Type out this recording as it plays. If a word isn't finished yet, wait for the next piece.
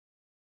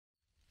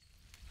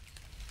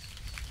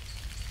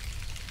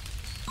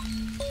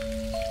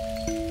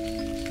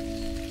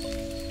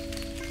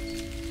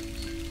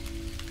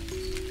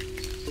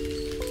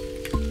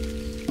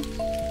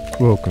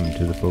Welcome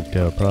to the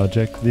Folktale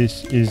Project.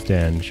 This is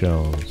Dan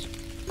Charles.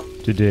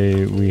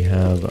 Today we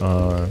have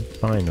our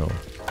final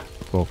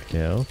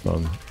folktale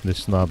from the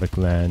Slavic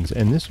lands,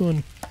 and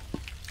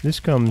this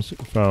comes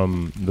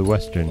from the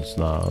Western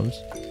Slavs,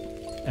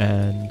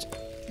 and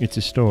it's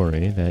a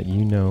story that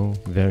you know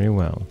very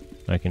well.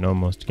 I can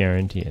almost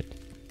guarantee it.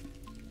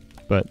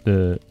 But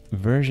the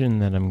version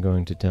that I'm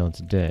going to tell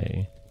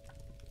today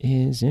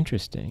is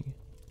interesting.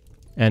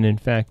 And in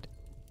fact,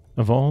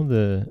 of all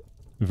the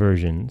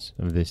versions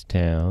of this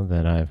tale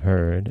that I've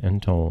heard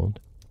and told,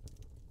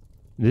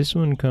 this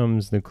one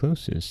comes the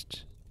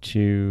closest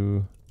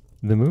to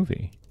the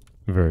movie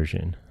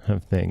version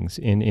of things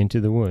in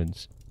Into the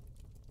Woods.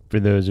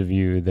 For those of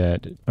you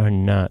that are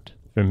not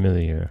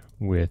familiar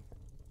with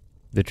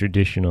the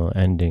traditional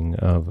ending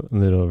of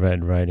Little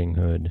Red Riding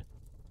Hood,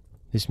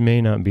 this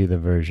may not be the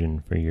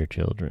version for your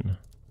children.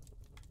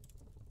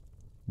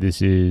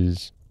 This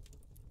is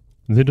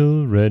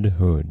Little Red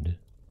Hood.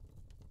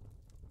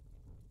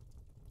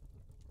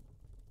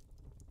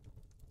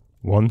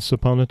 Once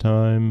upon a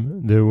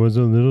time there was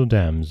a little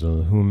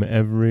damsel whom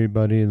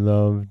everybody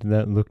loved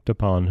that looked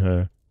upon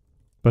her,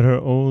 but her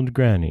old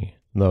granny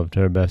loved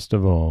her best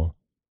of all,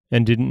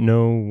 and didn't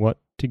know what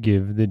to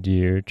give the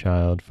dear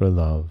child for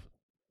love.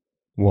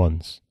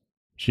 Once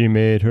she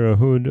made her a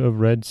hood of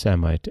red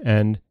samite,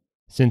 and,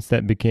 since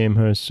that became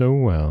her so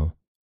well,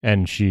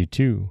 and she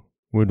too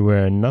would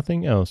wear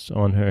nothing else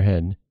on her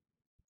head,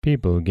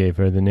 people gave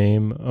her the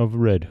name of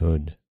Red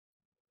Hood.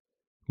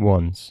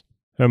 Once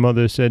her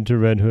mother said to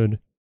Red Hood,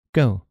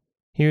 "Go,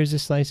 here is a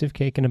slice of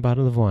cake and a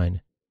bottle of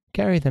wine.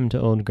 Carry them to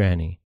old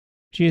Granny.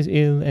 She is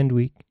ill and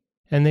weak,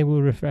 and they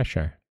will refresh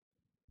her.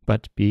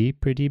 But be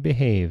pretty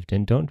behaved,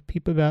 and don't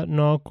peep about in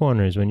all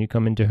corners when you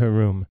come into her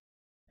room.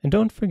 And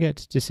don't forget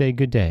to say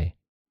good day.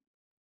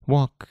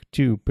 Walk,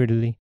 too,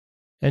 prettily,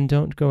 and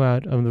don't go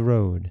out of the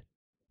road.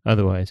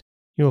 Otherwise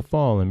you'll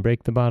fall and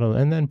break the bottle,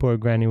 and then poor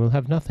Granny will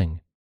have nothing."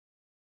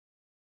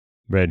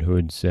 Red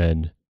Hood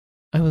said,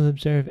 "I will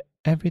observe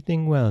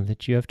everything well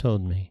that you have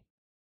told me,"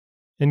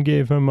 and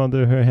gave her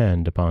mother her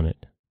hand upon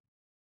it.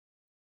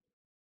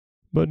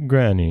 But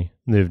Granny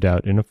lived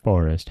out in a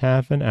forest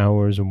half an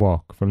hour's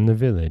walk from the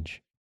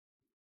village.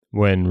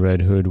 When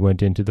Red Hood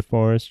went into the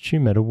forest she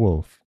met a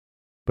wolf,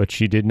 but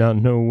she did not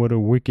know what a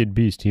wicked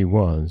beast he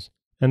was,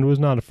 and was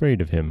not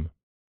afraid of him.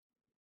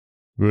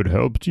 "Good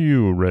help to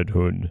you, Red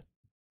Hood,"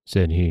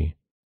 said he.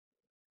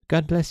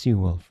 "God bless you,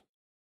 wolf,"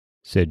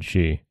 said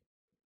she.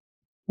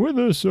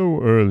 "Whither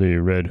so early,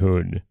 Red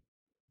Hood?"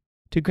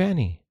 "To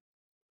Granny."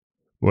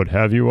 "What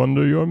have you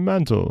under your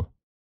mantle?"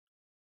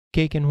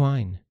 "Cake and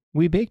wine.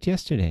 We baked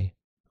yesterday.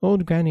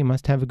 Old Granny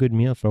must have a good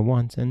meal for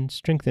once, and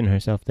strengthen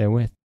herself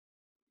therewith."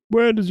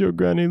 "Where does your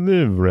Granny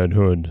live, Red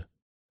Hood?"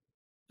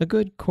 "A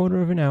good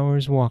quarter of an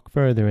hour's walk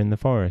further in the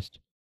forest.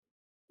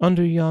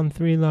 Under yon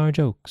 3 large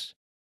oaks.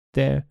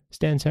 There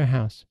stands her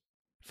house,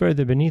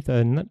 further beneath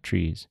the nut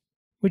trees,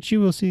 which you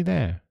will see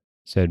there,"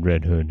 said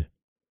Red Hood.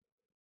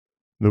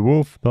 The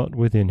wolf thought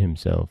within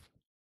himself,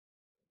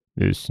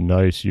 "This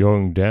nice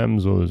young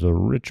damsel is a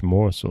rich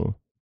morsel.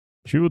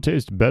 She will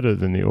taste better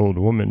than the old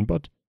woman,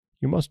 but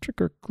you must trick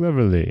her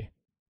cleverly,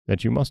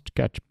 that you must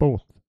catch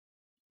both."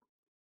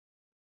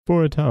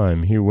 For a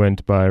time he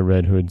went by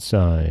Red Hood's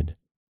side.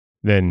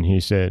 Then he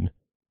said,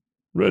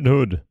 "Red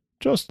Hood,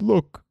 just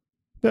look.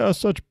 There are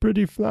such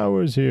pretty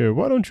flowers here.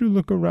 Why don't you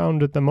look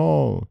around at them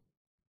all?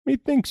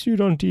 Methinks you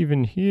don't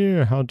even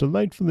hear how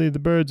delightfully the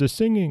birds are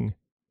singing.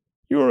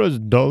 You are as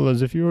dull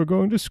as if you were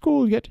going to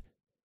school, yet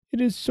it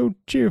is so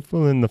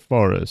cheerful in the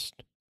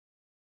forest."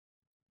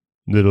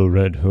 Little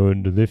Red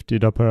Hood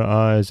lifted up her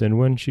eyes, and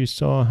when she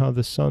saw how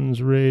the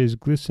sun's rays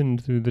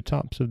glistened through the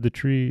tops of the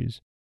trees,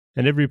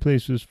 and every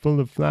place was full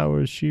of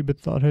flowers, she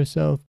bethought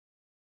herself,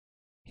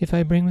 "If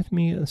I bring with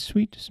me a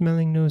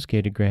sweet-smelling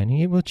nosegay to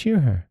Granny, it will cheer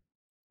her.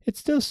 It's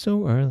still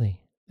so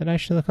early that I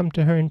shall come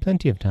to her in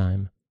plenty of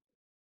time."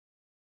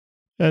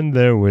 And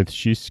therewith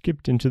she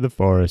skipped into the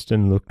forest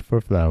and looked for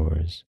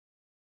flowers.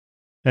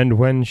 And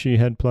when she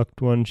had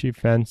plucked one, she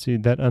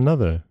fancied that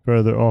another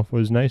further off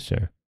was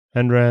nicer,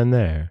 and ran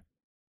there,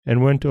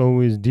 and went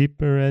always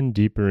deeper and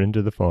deeper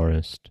into the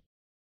forest.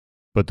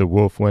 But the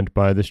wolf went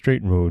by the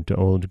straight road to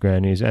old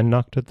Granny's, and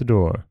knocked at the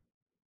door.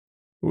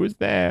 "Who is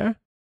there?"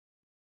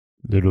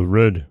 "Little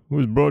Red, who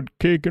has brought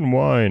cake and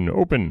wine.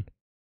 Open."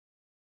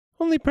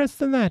 "Only press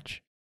the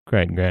latch,"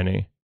 cried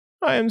Granny.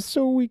 "I am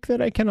so weak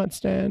that I cannot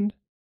stand."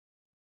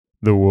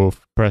 The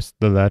wolf pressed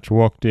the latch,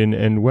 walked in,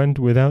 and went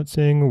without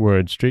saying a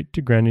word straight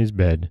to Granny's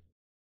bed,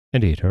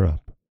 and ate her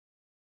up.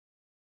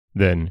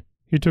 Then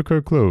he took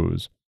her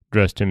clothes,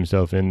 dressed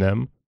himself in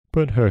them,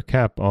 put her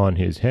cap on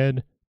his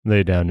head,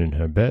 lay down in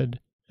her bed,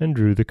 and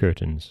drew the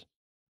curtains.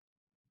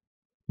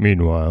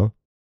 Meanwhile,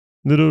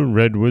 Little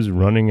Red was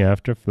running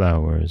after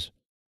flowers,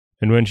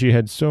 and when she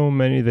had so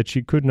many that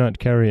she could not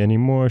carry any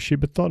more, she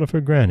bethought of her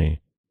Granny,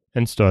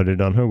 and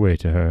started on her way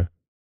to her.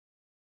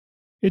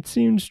 It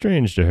seemed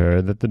strange to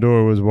her that the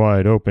door was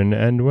wide open,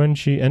 and when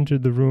she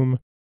entered the room,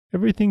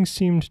 everything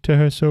seemed to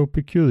her so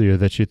peculiar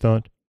that she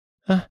thought,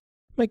 "Ah,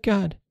 my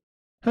God,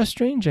 how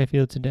strange I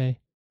feel today,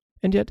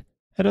 and yet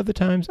at other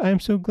times I am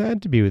so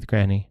glad to be with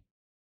Granny."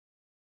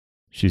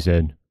 She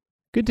said,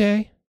 "Good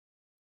day,"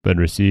 but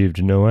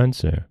received no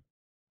answer.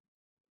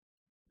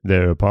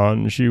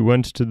 Thereupon she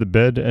went to the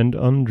bed and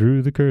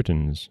undrew the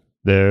curtains.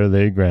 There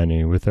lay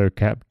Granny, with her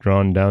cap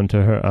drawn down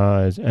to her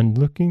eyes, and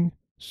looking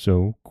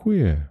so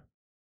queer.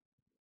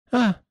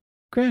 "Ah,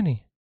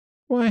 Granny,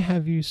 why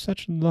have you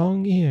such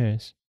long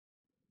ears?"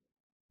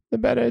 "The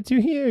better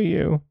to hear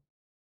you."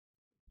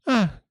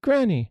 "Ah,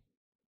 Granny,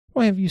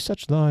 why have you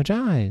such large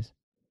eyes?"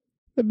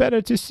 "The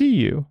better to see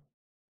you."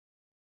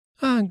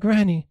 "Ah,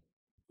 Granny,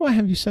 why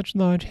have you such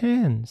large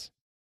hands?"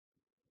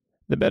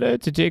 "The better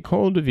to take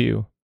hold of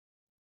you."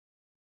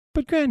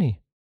 "But,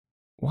 Granny,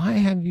 why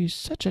have you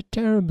such a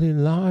terribly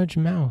large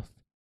mouth?"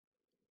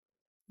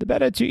 "The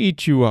better to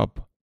eat you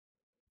up."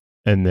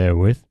 And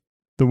therewith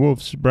the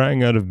wolf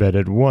sprang out of bed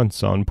at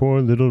once on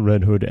poor Little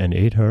Red Hood and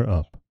ate her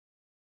up.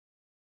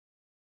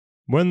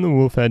 When the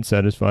wolf had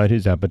satisfied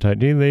his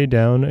appetite, he lay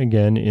down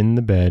again in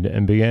the bed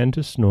and began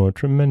to snore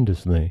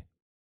tremendously.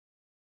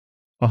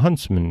 A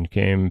huntsman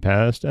came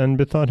past and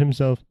bethought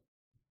himself,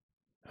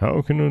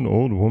 "How can an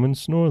old woman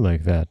snore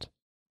like that?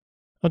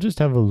 I'll just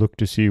have a look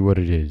to see what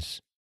it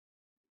is."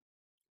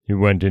 He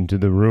went into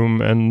the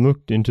room and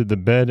looked into the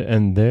bed,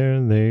 and there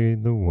lay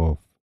the wolf.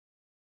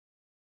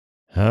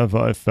 "Have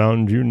I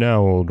found you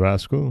now, old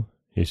rascal?"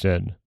 he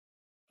said.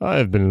 "I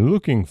have been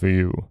looking for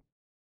you."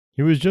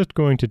 He was just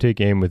going to take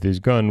aim with his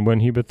gun when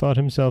he bethought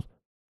himself,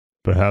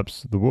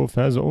 "Perhaps the wolf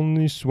has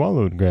only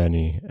swallowed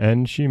Granny,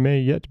 and she may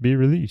yet be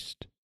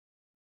released."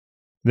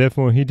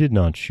 Therefore he did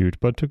not shoot,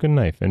 but took a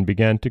knife and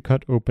began to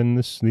cut open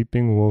the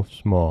sleeping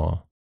wolf's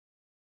maw.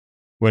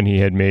 When he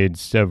had made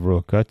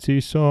several cuts, he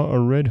saw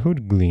a Red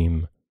Hood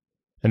gleam,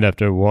 and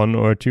after one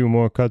or two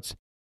more cuts,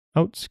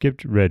 out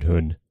skipped Red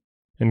Hood,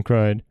 and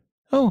cried,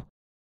 "Oh,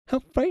 how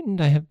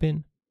frightened I have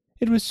been!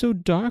 It was so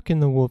dark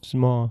in the wolf's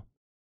maw."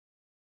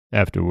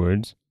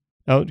 Afterwards,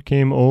 out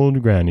came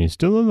old Granny,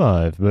 still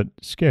alive, but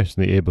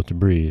scarcely able to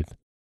breathe.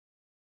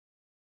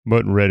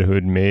 But Red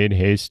Hood made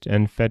haste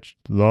and fetched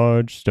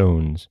large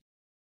stones,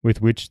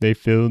 with which they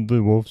filled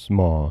the wolf's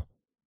maw,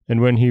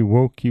 and when he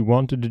woke he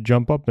wanted to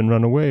jump up and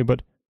run away,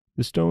 but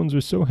the stones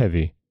were so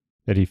heavy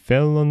that he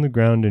fell on the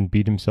ground and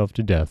beat himself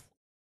to death.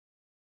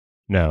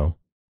 Now,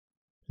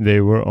 they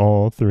were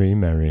all three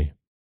merry.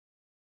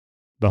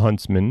 The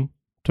huntsman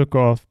took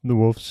off the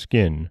wolf's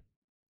skin.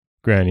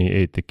 Granny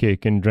ate the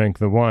cake and drank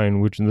the wine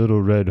which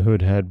Little Red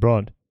Hood had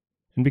brought,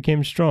 and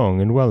became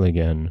strong and well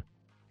again.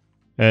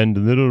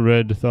 And Little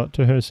Red thought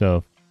to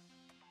herself,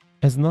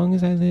 "As long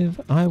as I live,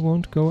 I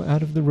won't go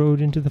out of the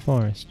road into the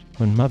forest,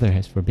 when Mother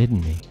has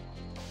forbidden me."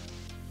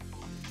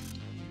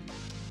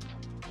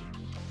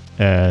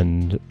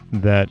 And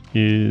that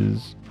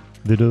is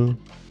Little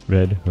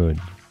Red Hood,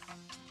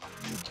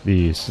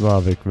 the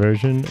Slavic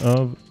version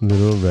of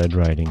Little Red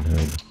Riding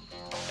Hood.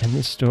 And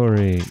this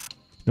story,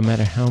 no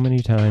matter how many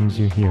times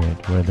you hear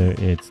it, whether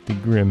it's the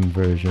Grimm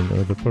version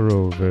or the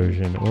Perrault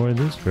version or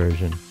this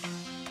version,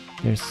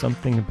 there's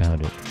something about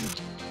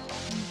it.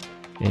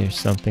 There's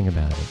something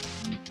about it.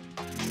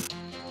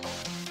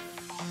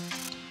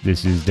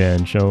 This is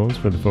Dan Scholes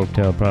for the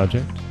Folktale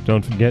Project.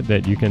 Don't forget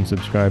that you can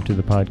subscribe to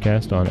the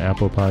podcast on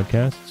Apple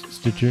Podcasts,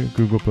 Stitcher,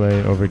 Google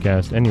Play,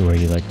 Overcast, anywhere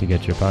you like to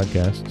get your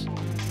podcasts.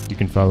 You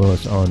can follow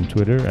us on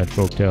Twitter at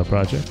Folktale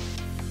Project.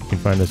 You can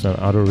find us on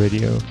Auto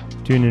Radio,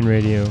 TuneIn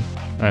Radio,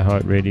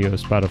 iHeartRadio,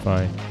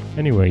 Spotify,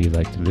 anywhere you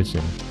like to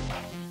listen.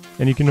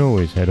 And you can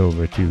always head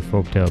over to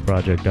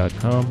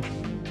folktaleproject.com,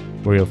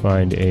 where you'll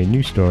find a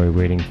new story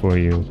waiting for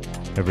you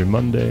every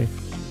Monday,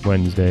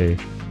 Wednesday,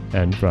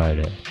 and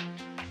Friday.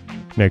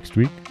 Next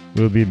week,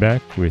 we'll be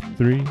back with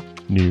 3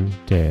 new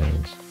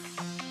tales.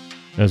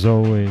 As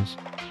always,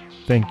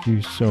 thank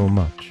you so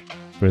much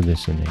for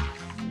listening.